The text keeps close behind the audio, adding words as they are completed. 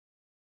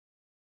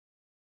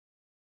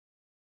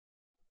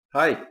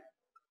Hi,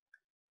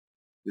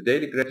 the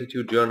Daily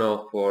Gratitude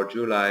Journal for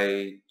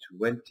July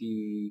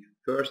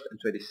 21st and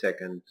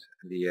 22nd,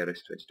 and the year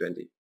is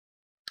 2020.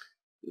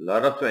 A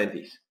lot of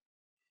 20s.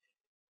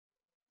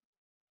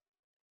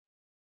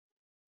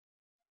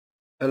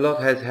 A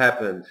lot has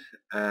happened,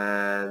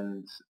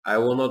 and I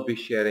will not be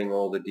sharing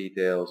all the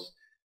details.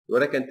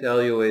 What I can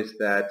tell you is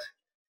that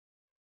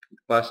the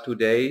past 2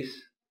 days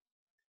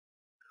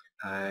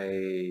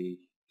I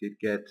did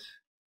get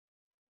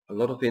a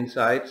lot of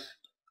insights,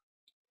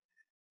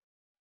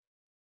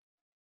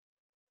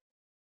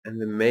 and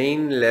the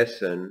main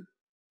lesson,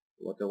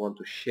 what I want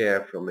to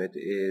share from it,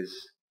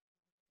 is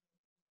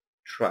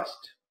trust.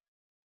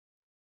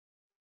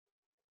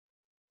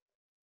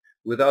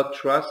 Without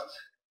trust,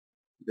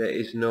 there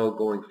is no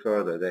going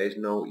further, there is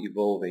no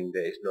evolving,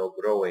 there is no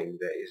growing,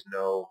 there is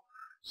no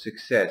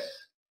success,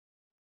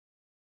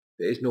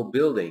 there is no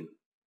building,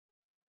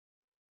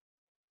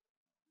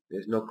 there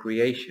is no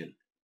creation.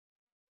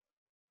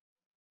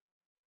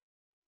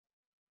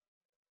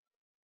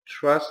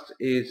 Trust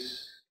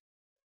is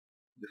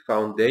the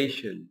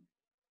foundation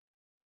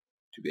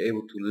to be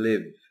able to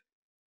live,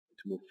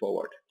 to move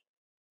forward.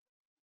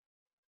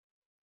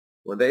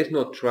 When there is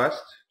no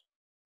trust,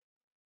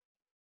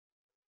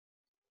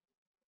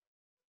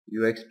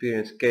 you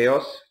experience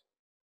chaos,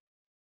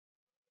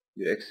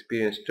 you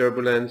experience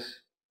turbulence,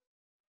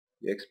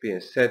 you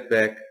experience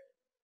setback,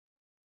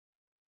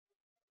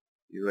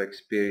 you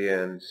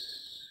experience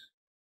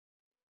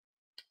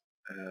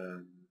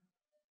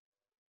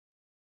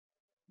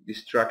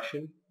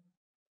destruction.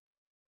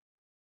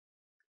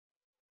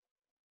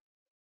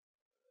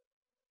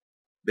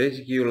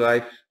 Basically your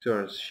life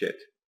turns shit,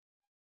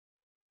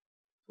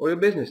 or your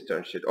business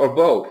turns shit, or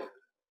both.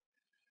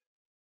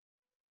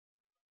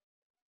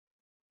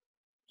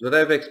 What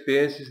I've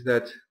experienced is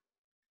that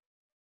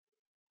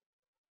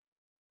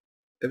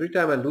every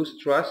time I lose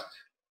trust,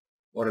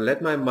 or I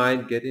let my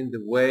mind get in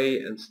the way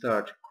and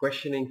start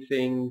questioning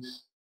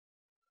things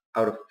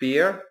out of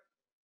fear,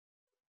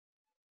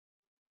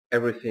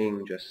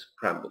 everything just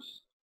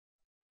crumbles.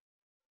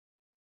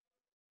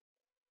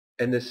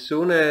 And as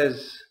soon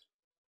as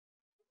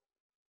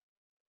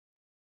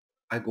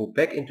I go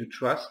back into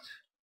trust,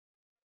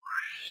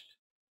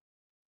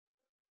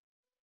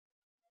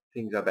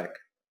 things are back.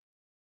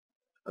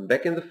 I'm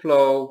back in the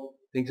flow,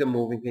 things are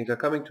moving, things are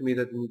coming to me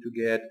that I need to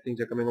get, things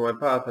are coming on my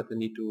path that I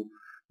need to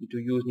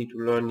use, need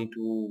to learn, need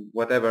to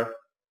whatever.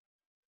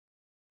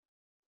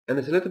 And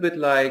it's a little bit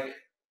like,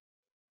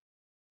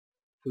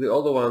 for the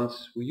older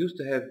ones, we used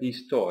to have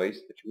these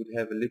toys that you would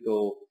have a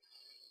little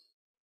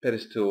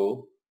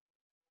pedestal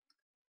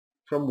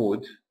from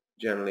wood,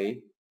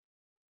 generally,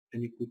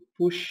 and you could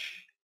push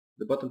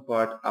the bottom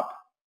part up.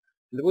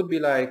 And it would be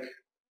like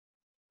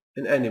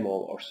an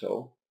animal or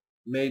so,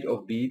 made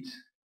of beads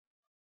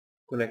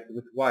connected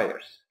with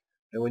wires.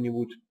 And when you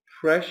would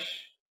press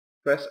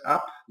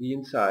up the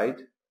inside,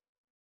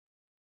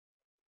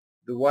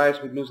 the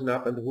wires would loosen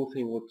up and the whole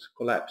thing would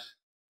collapse.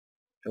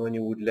 And when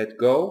you would let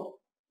go,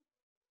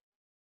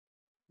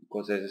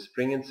 because there's a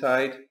spring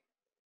inside,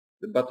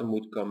 the bottom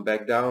would come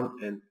back down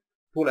and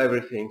pull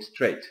everything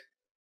straight,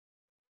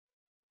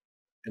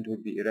 and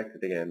would be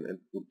erected again, and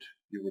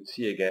you would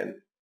see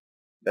again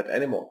that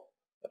animal,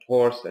 that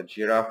horse, that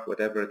giraffe,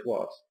 whatever it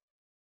was.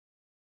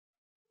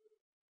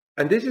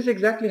 And this is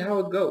exactly how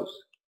it goes.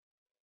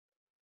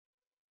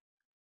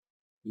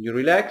 When you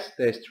relax,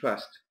 there is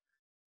trust.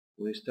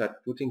 When you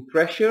start putting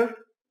pressure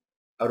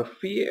out of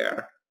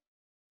fear,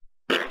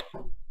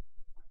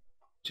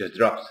 just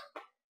drops.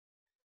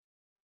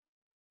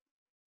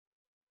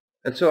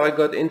 And so I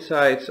got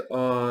insights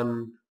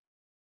on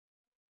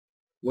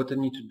what I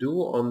need to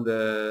do on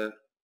the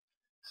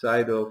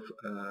side of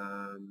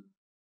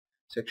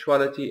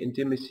sexuality,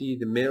 intimacy,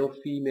 the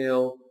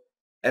male-female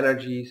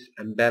energies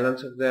and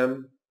balance of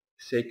them,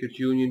 sacred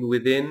union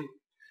within.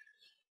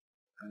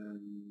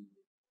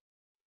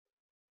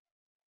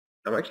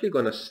 I'm actually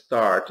going to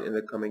start in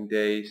the coming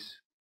days,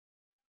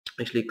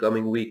 actually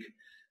coming week,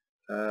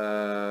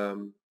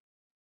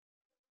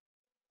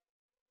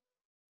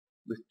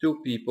 with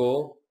 2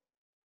 people,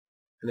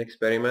 an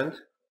experiment,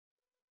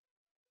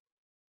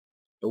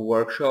 a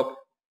workshop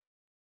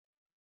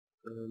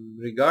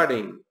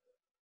regarding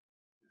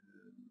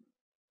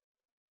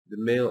the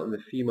male and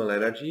the female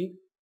energy,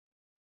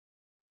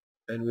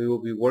 and we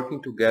will be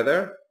working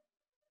together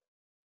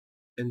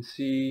and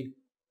see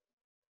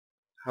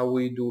how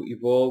we do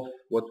evolve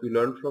what we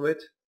learn from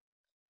it.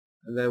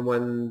 And then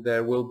when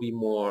there will be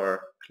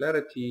more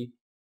clarity,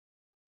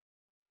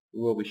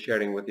 we will be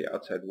sharing with the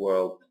outside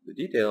world the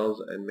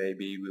details, and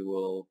maybe we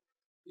will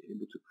be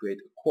able to create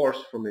a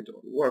course from it, or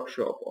a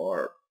workshop,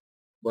 or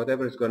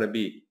whatever it's going to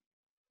be.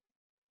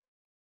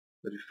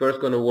 But we're first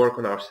going to work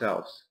on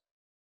ourselves.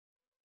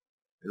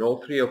 And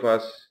all 3 of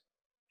us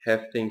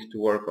have things to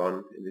work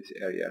on in this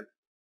area,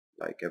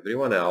 like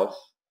everyone else.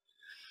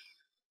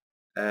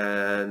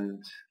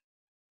 And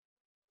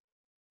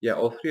yeah,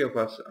 all 3 of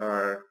us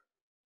are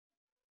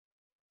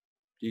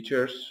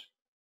teachers,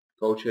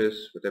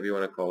 coaches, whatever you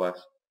want to call us.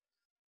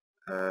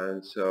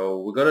 And so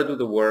we're going to do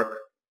the work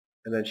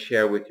and then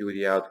share with you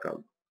the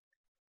outcome.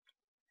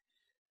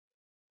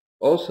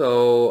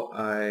 Also,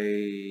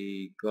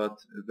 I got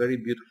a very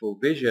beautiful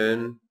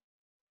vision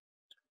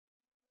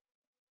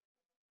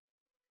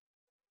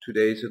 2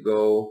 days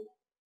ago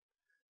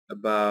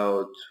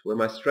about where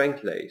my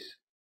strength lays.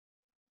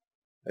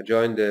 I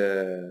joined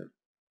an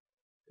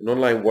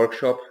online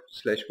workshop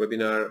 /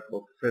 webinar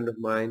of a friend of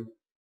mine,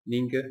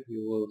 Nienke.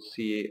 You will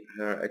see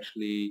her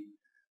actually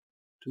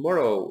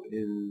tomorrow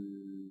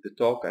in the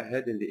talk I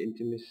had in the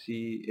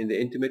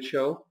intimate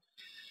show.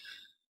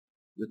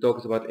 The talk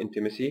is about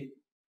intimacy,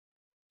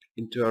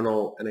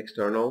 internal and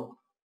external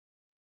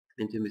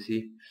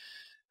intimacy,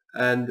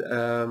 and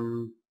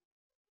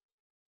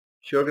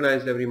she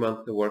organized every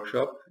month a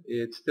workshop.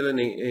 It's still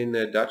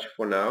in Dutch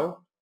for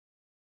now,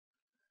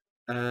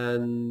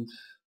 and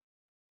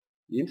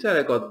the insight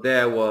I got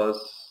there was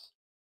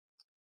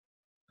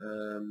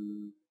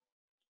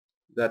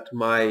that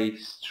my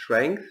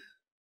strength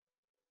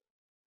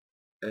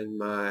and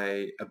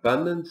my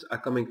abundance are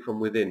coming from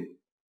within.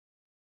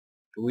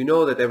 We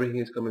know that everything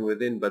is coming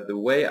within, but the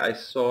way I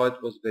saw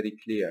it was very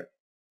clear.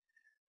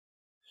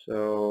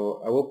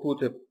 So I will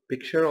put a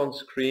picture on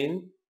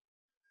screen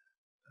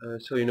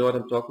so you know what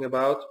I'm talking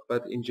about.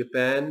 But in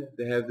Japan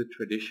they have the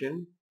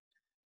tradition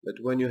that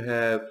when you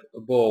have a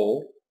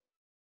ball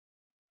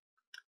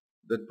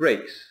that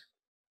breaks,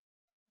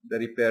 they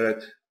repair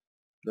it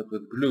not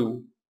with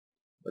glue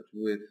but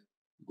with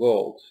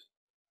gold.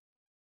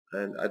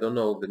 And I don't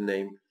know the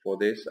name for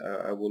this.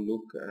 I will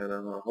look,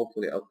 and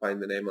hopefully I'll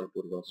find the name and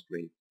put it on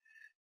screen.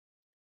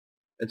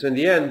 And so in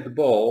the end the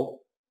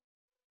ball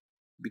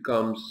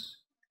becomes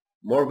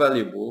more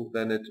valuable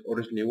than it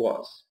originally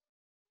was.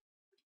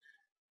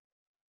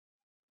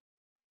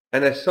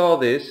 And I saw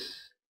this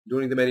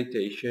during the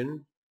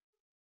meditation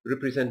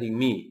representing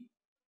me.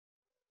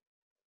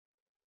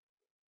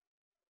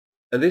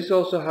 And this is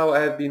also how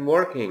I have been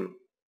working.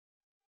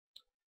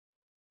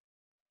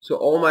 So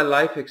all my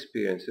life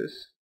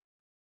experiences,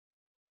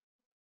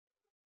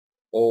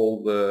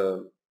 all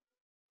the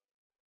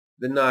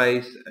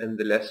nice and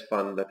the less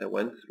fun that I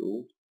went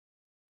through,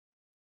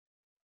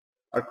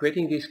 are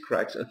creating these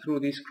cracks, and through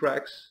these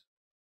cracks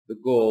the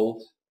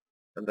gold,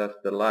 and that's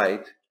the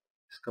light,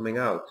 is coming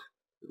out.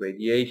 The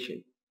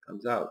radiation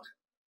comes out.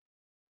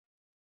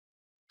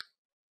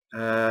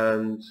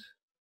 And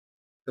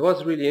it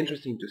was really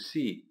interesting to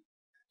see.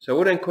 So I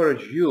would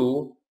encourage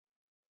you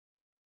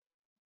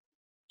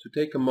to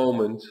take a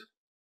moment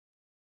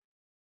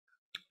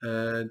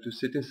and to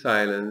sit in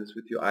silence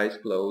with your eyes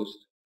closed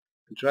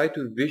and try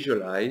to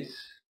visualize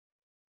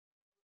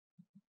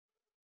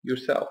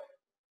yourself,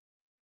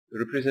 the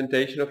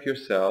representation of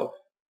yourself,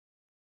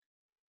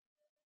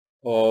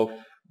 of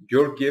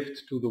your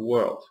gift to the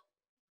world.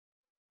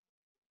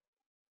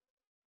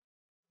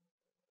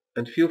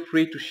 And feel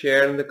free to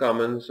share in the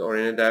comments or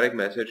in a direct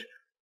message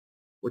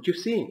what you've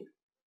seen.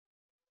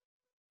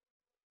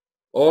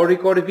 Or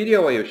record a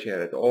video while you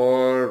share it,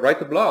 or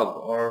write a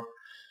blog,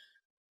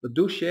 but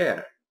do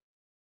share.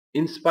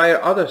 Inspire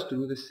others to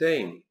do the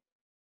same.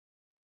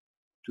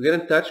 To get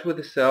in touch with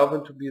the self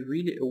and to be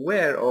really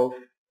aware of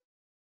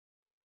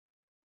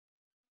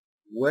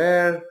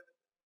where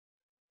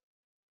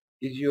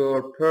is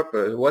your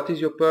purpose, what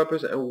is your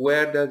purpose, and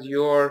where does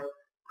your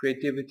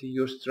creativity,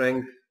 your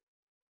strength,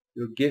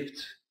 your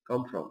gifts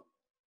come from.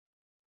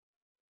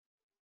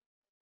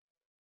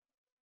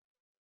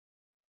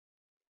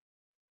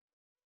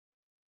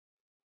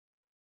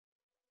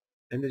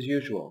 And as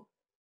usual,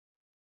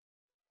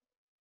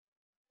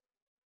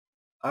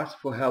 ask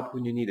for help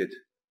when you need it.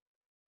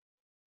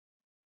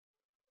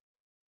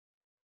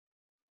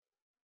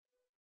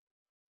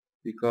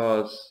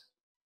 Because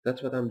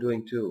that's what I'm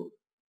doing too.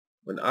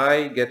 When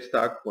I get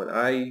stuck, when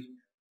I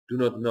do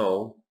not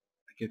know,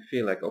 I can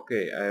feel like,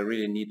 okay, I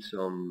really need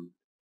some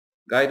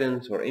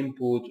guidance or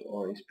input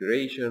or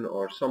inspiration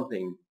or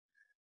something.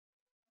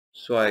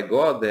 So I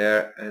go out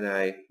there and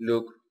I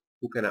look,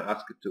 who can I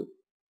ask it to?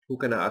 Who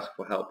can I ask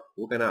for help?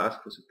 Who can I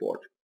ask for support?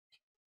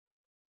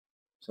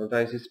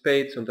 Sometimes it's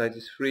paid, sometimes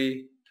it's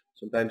free,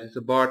 sometimes it's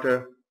a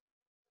barter,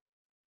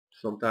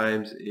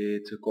 sometimes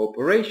it's a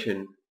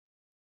cooperation.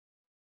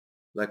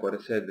 Like what I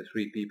said, the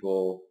 3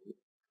 people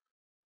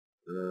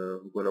who are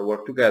going to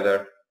work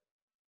together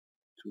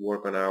to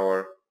work on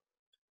our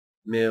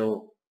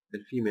male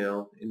and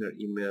female,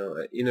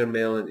 inner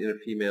male and inner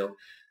female,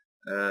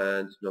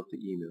 and not the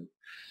email.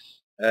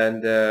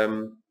 And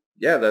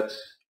yeah, that's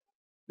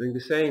doing the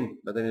same,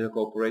 but then in a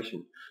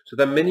cooperation. So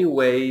there are many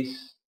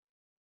ways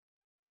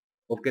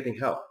of getting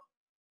help.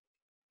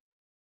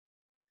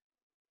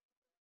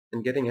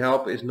 And getting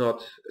help is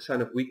not a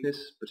sign of weakness,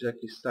 but it's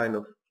actually a sign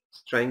of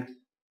strength,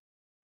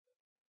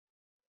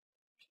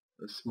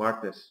 and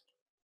smartness,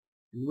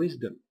 and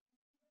wisdom.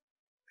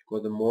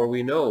 Because the more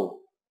we know,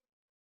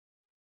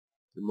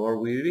 the more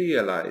we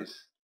realize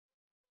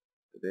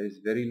that there is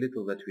very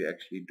little that we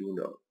actually do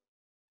know.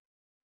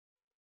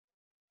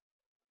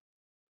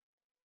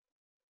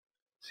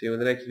 See you in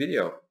the next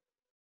video.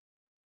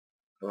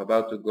 I'm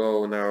about to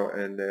go now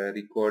and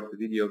record the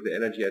video of the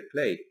energy at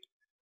play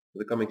for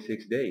the coming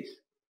 6 days.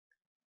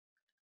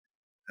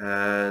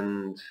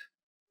 And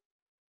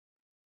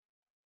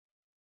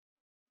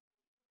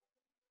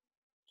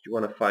if you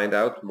want to find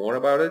out more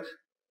about it,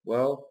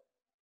 well,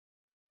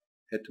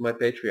 head to my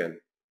Patreon.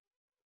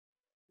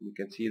 You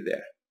can see it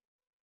there.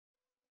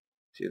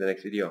 See you in the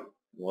next video. Have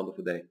a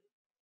wonderful day.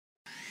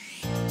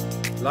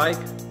 Like,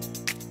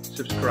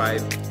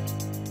 subscribe,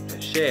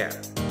 and share.